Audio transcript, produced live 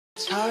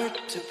It's hard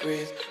to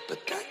breathe, but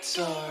that's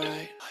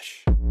alright.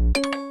 Hush.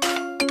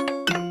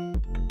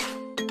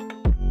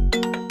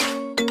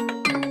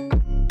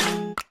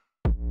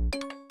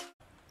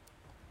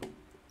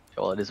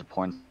 Well, it is a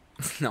porn.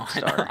 No,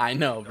 star. I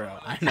know, bro.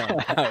 I know.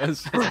 I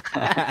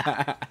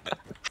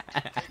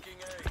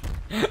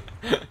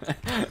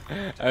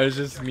was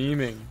just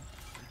memeing.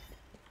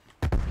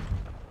 Hey,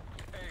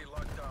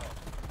 lockdown.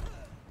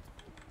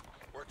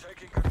 We're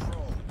taking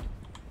control.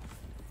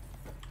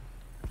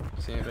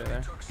 See anybody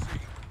there? Took C.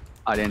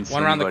 I didn't see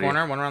One around the anybody.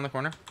 corner. One around the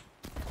corner.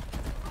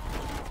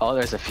 Oh,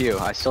 there's a few.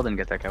 I still didn't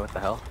get that guy. What the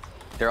hell?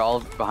 They're all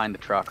behind the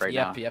truck right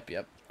now.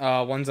 Yep.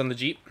 One's on the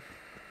Jeep.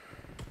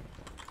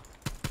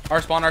 Our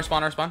spawn. I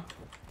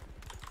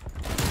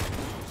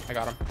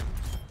got him.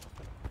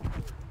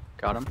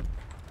 Got him.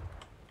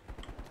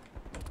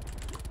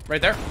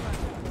 Right there.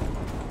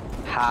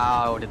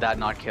 How did that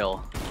not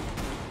kill?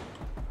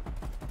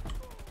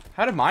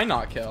 How did mine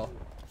not kill?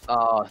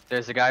 Oh,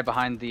 there's a guy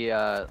behind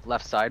the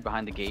left side,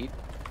 behind the gate,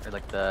 or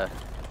like the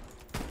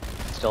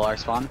still our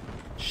spawn.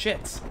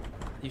 Shit.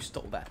 You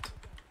stole that.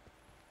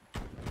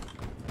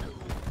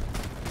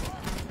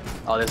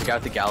 Oh, there's a guy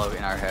with the gallow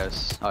in our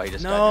house. Oh, he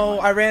just died. No, Never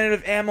mind. I ran out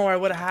of ammo. I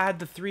would have had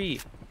the 3.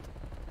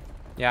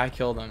 Yeah, I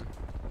killed him.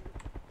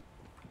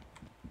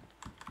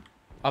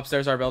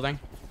 Upstairs our building.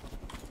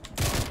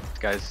 This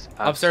guy's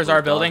Upstairs our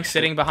absolute building, dog shit.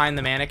 sitting behind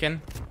the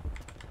mannequin.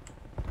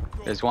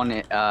 There's one,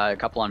 a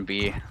couple on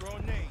B.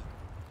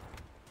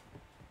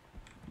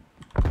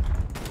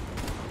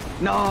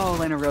 No,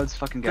 Lena Rhodes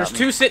fucking got There's me.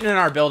 2 sitting in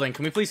our building.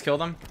 Can we please kill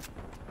them?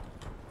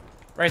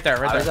 Right there,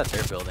 I right was there. at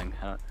their building.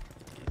 I don't...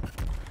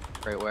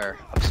 Right where?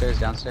 Upstairs,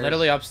 downstairs?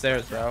 Literally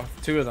upstairs, bro.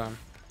 2 of them.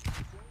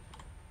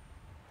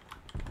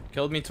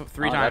 Killed me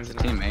 3 times.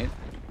 That's a teammate.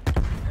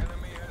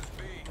 Enemy has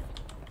B.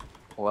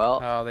 Well,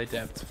 Oh, they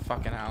dipped.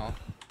 Fucking hell.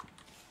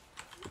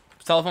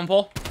 Telephone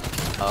pole?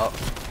 oh.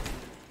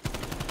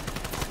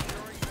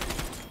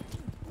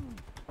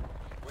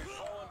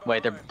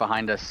 Wait, they're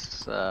behind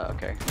us.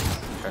 Okay.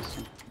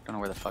 Interesting. Don't know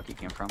where the fuck he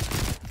came from.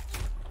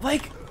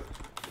 Like,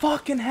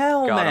 fucking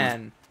hell, Got him.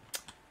 man.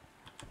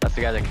 That's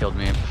the guy that killed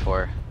me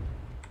before.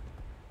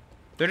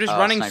 They're just Oh,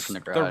 running. sniped from the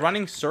They're garage.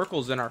 running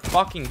circles in our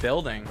fucking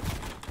building.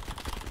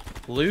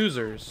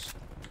 Losers.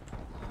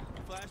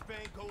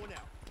 Flashbang going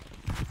out.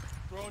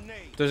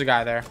 Grenade. There's a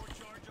guy there.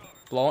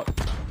 Blow it.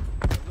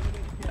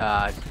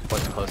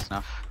 Wasn't close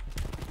enough.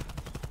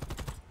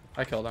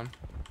 I killed him.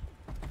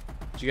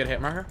 Did you get a hit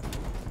marker?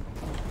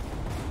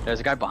 There's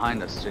a guy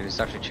behind us, dude. He's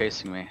actually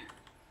chasing me.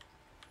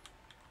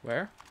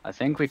 Where? I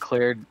think we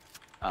cleared.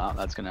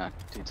 That's gonna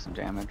do some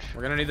damage.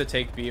 We're gonna need to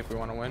take B if we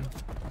want to win.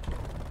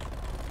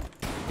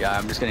 Yeah,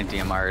 I'm just getting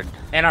DMR'd.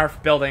 And our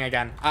building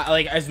again.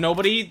 Like, is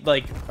nobody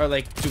like, or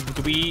like, do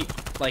we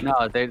like?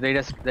 No,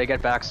 they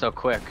get back so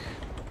quick.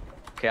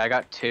 Okay, I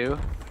got 2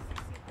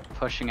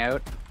 pushing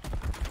out.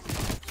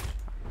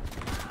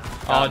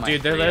 Oh, my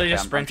dude, they're 3. literally Okay,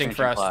 just I'm sprinting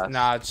for changing us. class.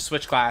 Nah, just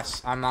switch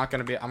class. I'm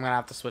gonna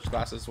have to switch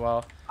class as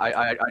well.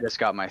 I just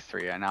got my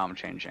 3, and now I'm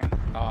changing.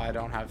 Oh, I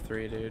don't have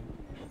 3, dude.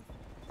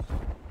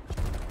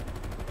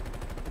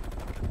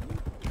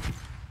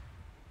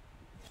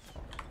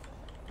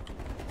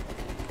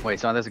 Wait,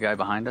 so there's a guy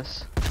behind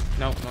us?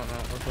 No, we're good.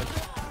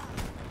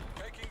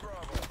 Taking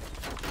Bravo.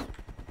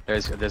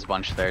 There's a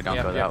bunch there. Don't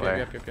go that way.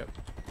 Yep.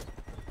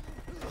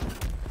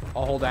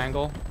 I'll hold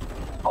angle.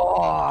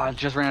 Oh, I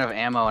just ran out of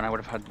ammo, and I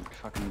would have had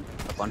fucking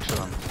a bunch of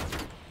them.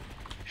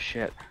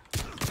 Shit.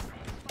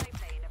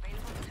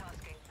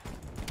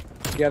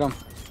 Get him.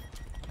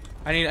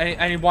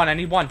 I need one.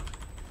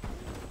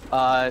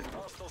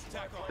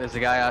 There's a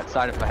guy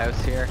outside of the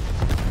house here.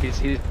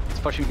 He's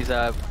pushing. He's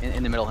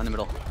in the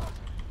middle.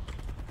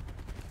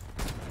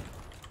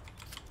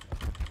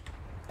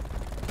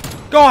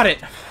 Got it.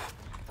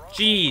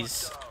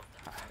 Jeez.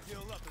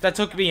 That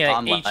took me like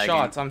I'm 8 lagging.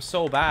 shots. I'm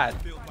so bad.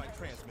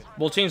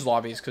 We'll change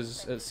lobbies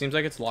because it seems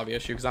like it's lobby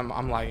issue because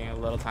I'm lagging a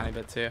little tiny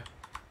bit too.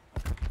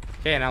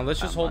 Okay, now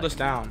let's just hold this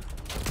down.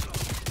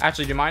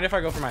 Actually, do you mind if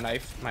I go for my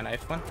knife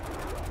one? Do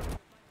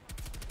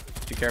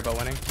you care about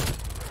winning?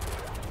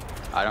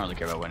 I don't really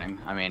care about winning.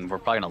 I mean, we're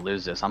probably gonna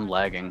lose this. I'm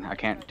lagging. I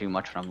can't do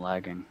much when I'm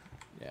lagging.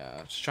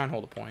 Yeah, just try and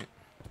hold a point.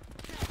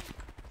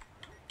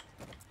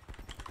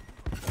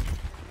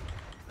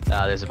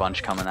 There's a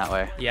bunch coming that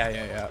way.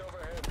 Yeah.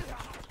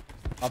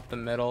 Up the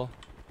middle.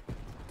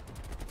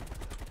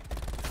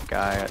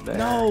 Guy out there.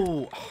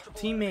 No,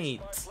 teammate.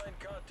 Lifeline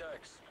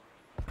contacts.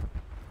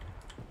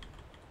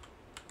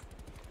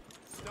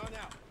 Stun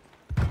out.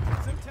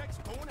 Simtex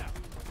going out.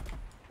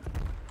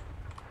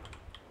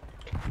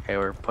 Okay,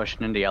 we're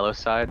pushing into yellow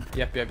side.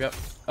 Yep.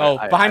 Oh,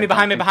 I behind me.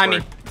 don't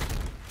think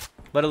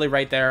Literally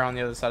right there on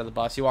the other side of the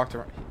bus. You walked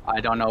around.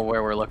 I don't know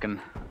where we're looking.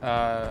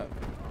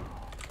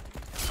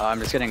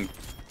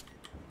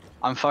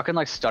 I'm fucking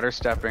like stutter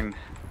stepping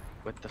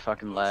with the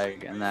fucking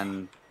leg, and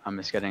then I'm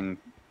just getting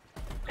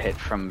hit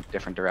from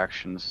different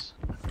directions.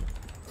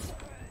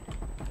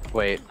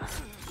 Wait.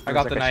 I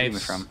got where's the that guy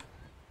shooting me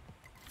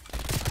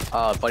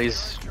knives.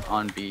 Buddy's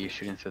on B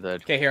shooting through the.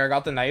 Okay, here, I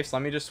got the knives.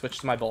 Let me just switch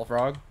to my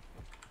Bullfrog.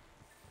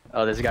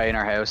 Oh, there's a guy in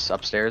our house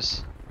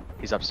upstairs.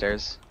 He's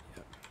upstairs.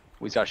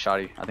 We've got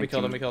Shoddy. I think We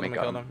killed him. teammate We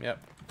got killed him. Yep.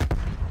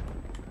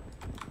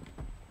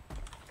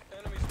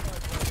 Enemy spy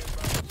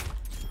plane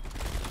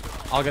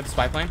inbound. I'll get the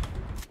spy plane.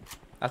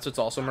 That's what's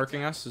also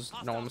murking us. Is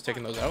no one was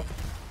taking those out.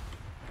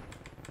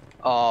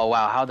 Oh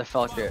wow, how the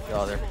fuck did?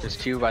 Oh, there's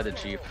two by the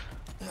jeep.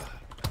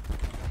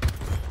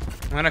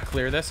 I'm gonna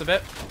clear this a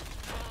bit.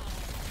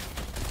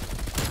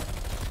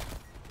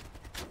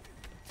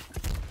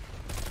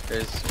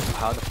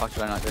 How the fuck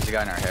do I not? There's a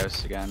guy in our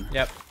house again.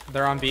 Yep.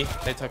 They're on B.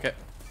 They took it.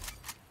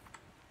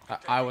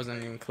 I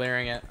wasn't even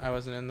clearing it. I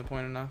wasn't in the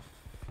point enough.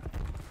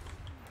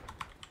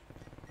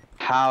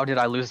 How did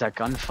I lose that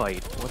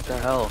gunfight? What the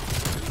hell?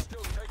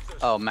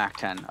 Oh, Mac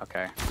 10.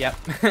 Okay. Yep.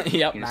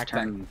 Yep. He Mac just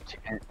turned.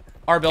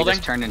 Our He building.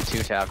 just turned and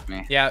two-tapped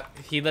me. Yeah,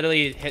 he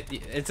literally hit.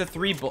 It's a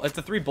three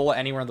bullet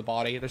anywhere in the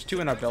body. There's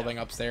two in our building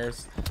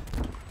upstairs.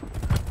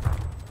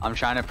 I'm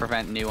trying to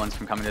prevent new ones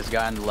from coming. There's a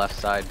guy on the left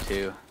side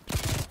too.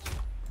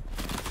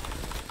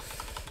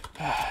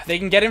 They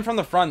can get in from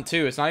the front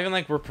too. It's not even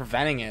like we're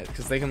preventing it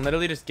because they can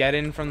literally just get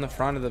in from the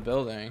front of the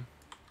building.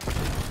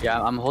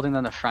 Yeah, I'm holding them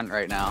in the front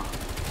right now.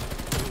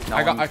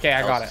 I got it.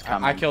 else is I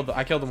coming.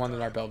 killed the one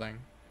in our building.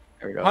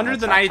 There we go.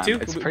 192.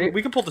 It's pretty.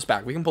 We can pull this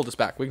back. We can pull this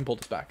back. We can pull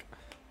this back.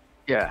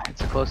 Yeah,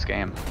 it's a close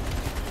game.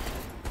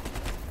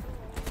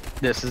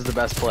 This is the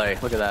best play.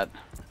 Look at that.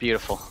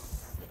 Beautiful.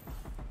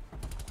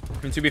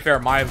 I mean, to be fair,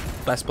 my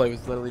best play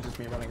was literally just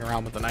me running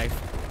around with a knife.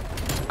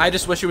 I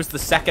just wish it was the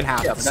second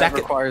half. Yeah, the but second,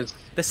 that requires.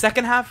 the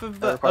second half of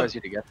the. That requires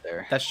you to get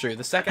there. That's true.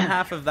 The second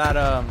half of that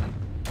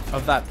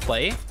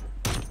play,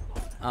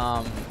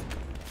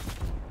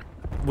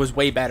 was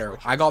way better.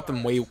 I got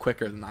them way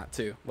quicker than that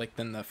too, like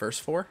than the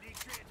first four.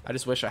 I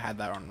just wish I had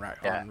that on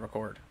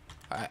record.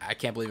 I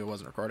can't believe it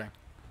wasn't recording.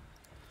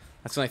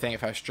 That's the only thing.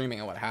 If I was streaming,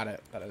 I would have had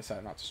it, but I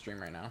decided not to stream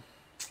right now.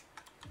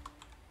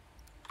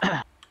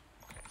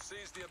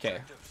 Seize the Okay.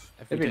 objectives.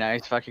 It'd be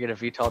nice if I could get a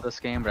VTOL this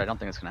game, but I don't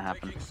think it's gonna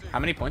happen. Taking C. How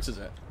many points is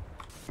it?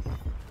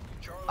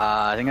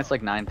 I think it's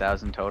like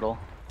 9,000 total.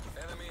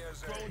 Enemy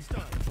has Oh. A. Throwing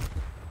stun.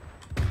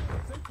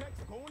 Syntax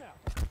going out.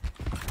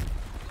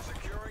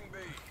 Securing B.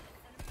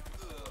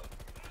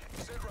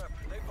 Sit rep.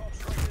 Napalm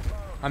strike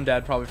inbound. I'm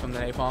dead, probably from the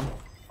napalm.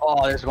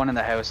 Oh, there's one in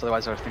the house.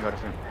 Otherwise, I was thinking I would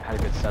have had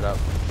a good setup.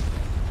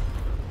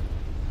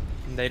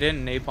 They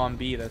didn't napalm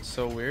B. That's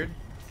so weird.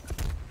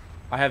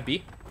 I have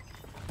B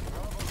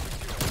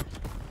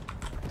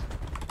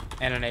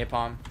and an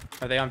napalm.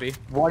 Are they on B?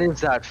 What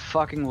is that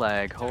fucking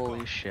lag?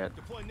 Holy shit.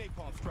 Deploy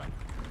napalm strike.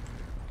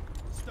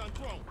 Stun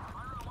thrown.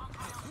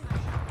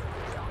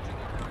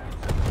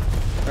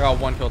 I got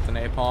one kill to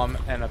napalm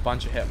and a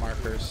bunch of hit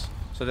markers.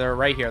 So they're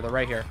right here. They're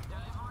right here.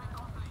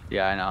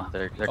 Yeah, I know.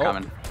 They're Oh.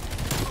 coming.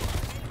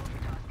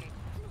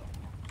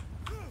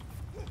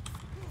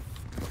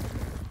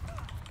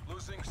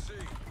 Losing C.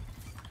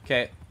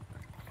 Okay,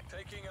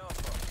 Taking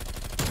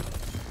Alpha.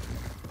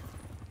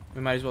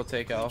 we might as well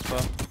take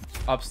Alpha.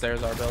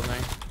 Upstairs, our building.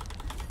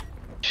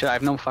 Shit, I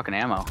have no fucking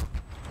ammo.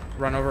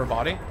 Run over a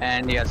body.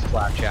 And he has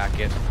flak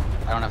jacket.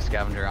 I don't have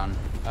scavenger on.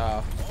 Uh,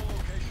 All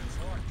locations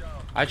locked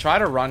down. I try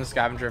to run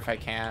scavenger if I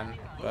can,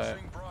 but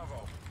Losing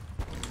Bravo.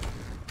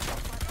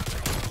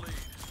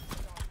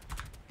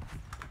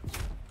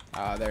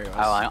 Lead. there he Oh,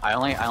 goes. I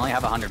only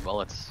have 100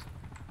 bullets.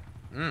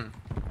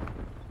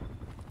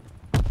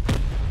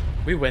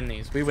 We win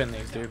these. We win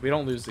these, dude. We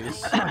don't lose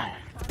these.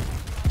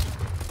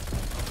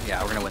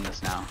 Yeah, we're gonna win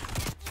this now.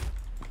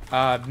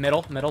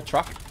 Middle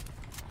truck.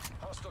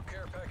 Hostile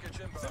care package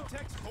inbound.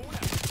 Syntax going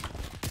out.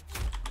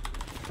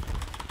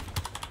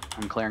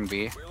 I'm clearing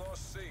B. We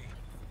lost C.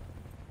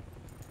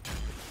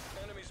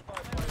 Enemy spy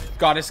plane inbound.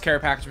 Got his care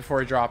package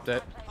before he dropped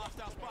it.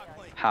 Hostile spy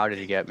plane. How did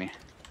he get me?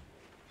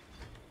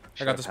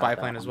 I got the spy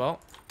plane as well.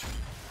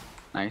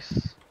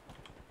 Nice.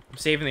 I'm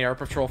saving the air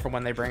patrol for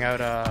when they bring out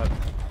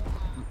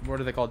what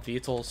are they called?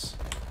 VTOLs.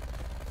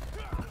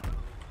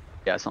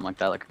 Yeah, something like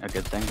that, like a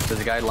good thing.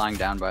 There's a guy lying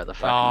down by the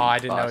fucking Oh, I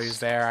didn't know bus. he was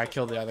there. I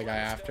killed the other guy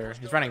after.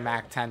 He's running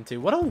Mac 10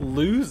 too. What a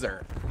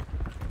loser.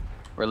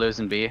 We're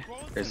losing B.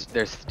 There's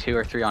 2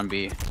 or 3 on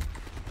B.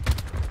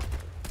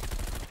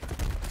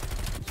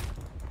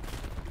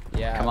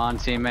 Yeah. Come on,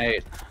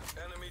 teammate.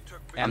 Enemy took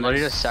B. And I'm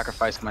literally there's- just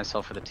sacrificing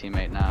myself for the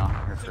teammate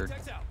now, or for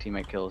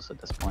teammate kills at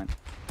this point.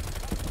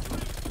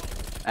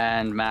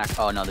 And Mac,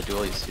 oh no, the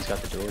dualies. He's got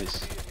the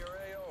dualies. in your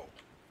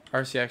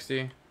AO.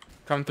 RCXD.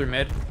 Coming through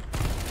mid.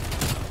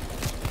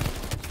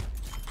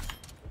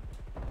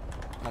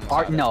 Almost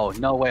had it.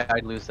 No way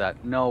I'd lose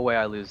that. No way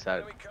I lose that.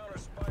 Enemy counter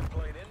spy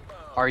plane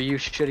inbound. Are you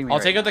shitting me? I'll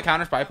right take out now? the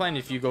counter spy plane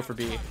if you go for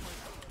B.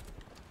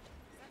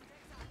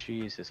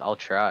 Jesus, I'll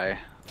try.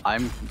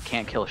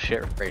 Can't kill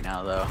shit right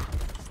now though.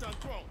 Stun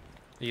thrown. Are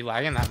you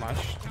lagging that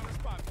much? Counter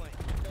spy plane.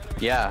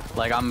 Yeah,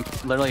 like I'm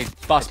literally.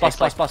 Bus, it bus,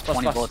 takes, bus, bus,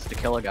 20 bus. bullets to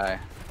kill a guy.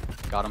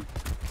 Got him.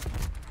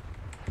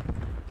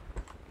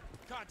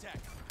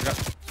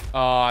 Contact.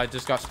 I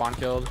just got spawn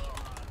killed.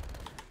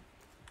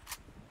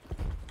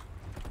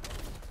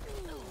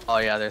 Oh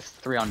yeah, there's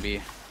 3 on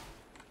B.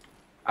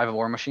 I have a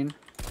war machine.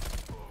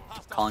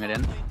 Calling it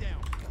in.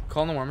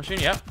 Calling the war machine.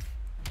 Yep.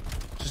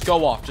 Just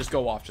go off. Just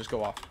go off. Just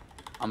go off.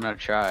 I'm gonna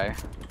try.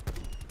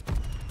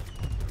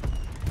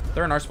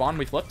 They're in our spawn.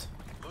 We flipped.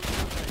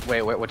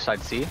 Wait, which side?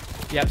 C?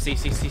 Yep.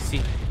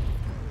 C.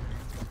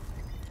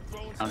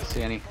 I don't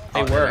see any.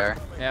 They Oh, were. there.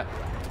 Yeah.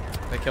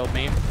 They killed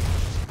me.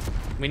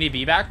 We need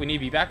B back. We need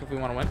B back if we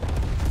want to win.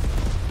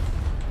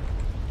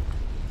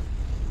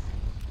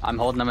 I'm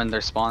holding them in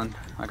their spawn.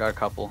 I got a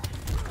couple.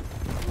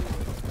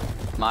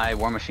 My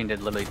war machine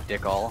did literally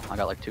dick all. I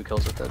got like 2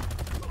 kills with it.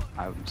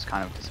 I was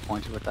kind of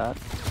disappointed with that.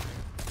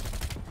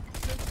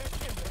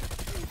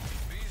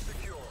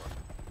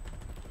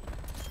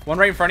 One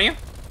right in front of you.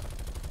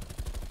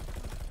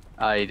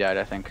 He died,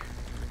 I think.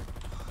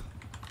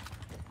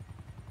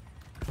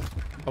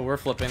 Oh, we're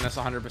flipping this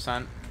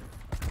 100%.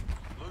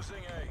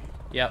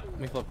 Yep,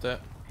 we flipped it.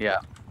 Yeah.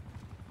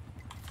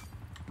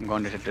 I'm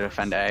going to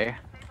defend A.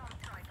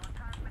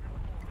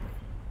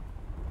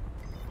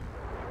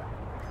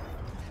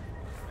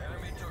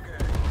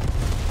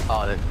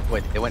 Oh,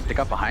 wait, they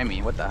got behind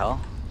me. What the hell?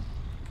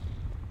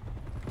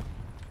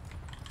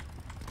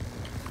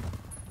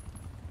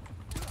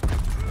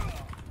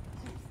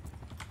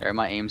 There,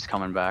 my aim's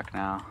coming back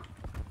now.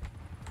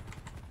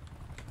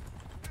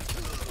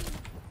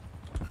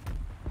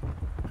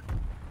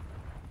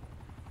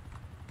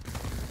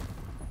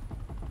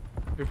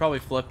 We probably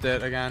flipped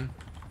it again.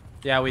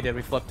 Yeah, we did.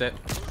 We flipped it.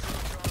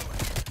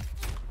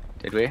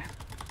 Did we?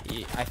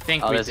 I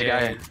think Oh, we there's a did.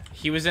 guy.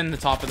 He was in the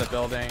top of the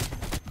building.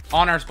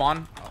 On our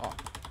spawn. Oh,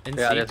 in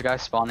Yeah, C. there's a guy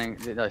spawning.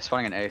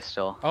 Spawning an A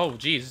still. Oh,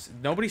 geez.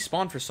 Nobody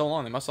spawned for so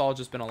long. They must have all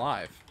just been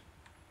alive.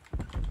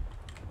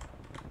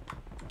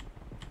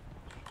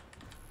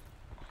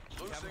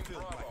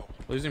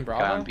 Losing Guy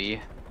Bravo? on B.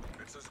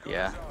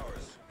 Yeah.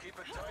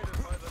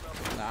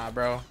 Nah,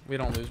 bro. We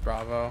don't lose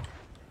Bravo.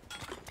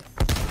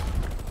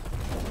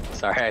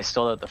 Sorry, I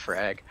stole out the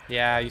frag.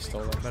 Yeah, you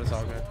stole it, but it's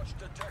all good.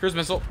 Cruise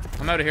missile.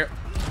 I'm out of here.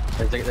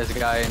 There's a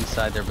guy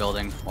inside their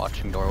building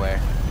watching doorway.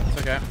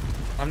 It's okay.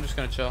 I'm just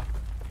gonna chill.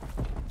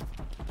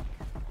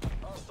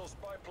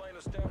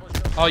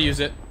 I'll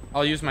use it.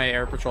 I'll use my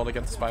air patrol to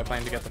get the spy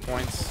plane to get the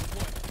points.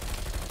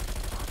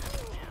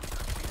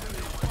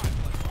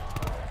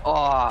 Oh,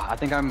 I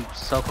think I'm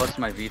so close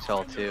to my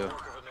VTOL too.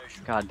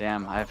 God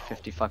damn, I have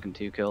 50 fucking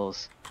 2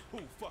 kills. Who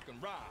fucking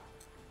ride?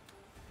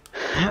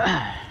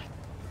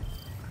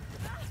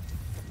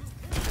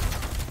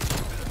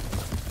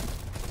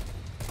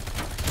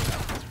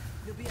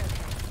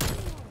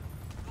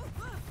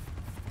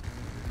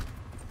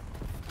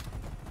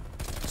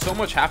 So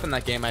much happened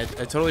that game. I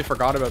totally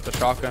forgot about the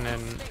shotgun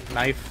and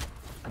knife.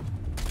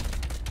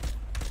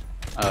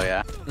 Oh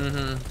yeah.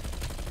 Mm-hmm.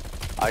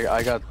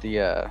 I got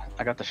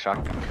the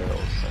shotgun kills,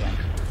 I think.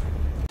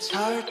 It's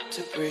hard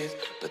to breathe,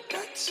 but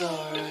that's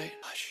alright.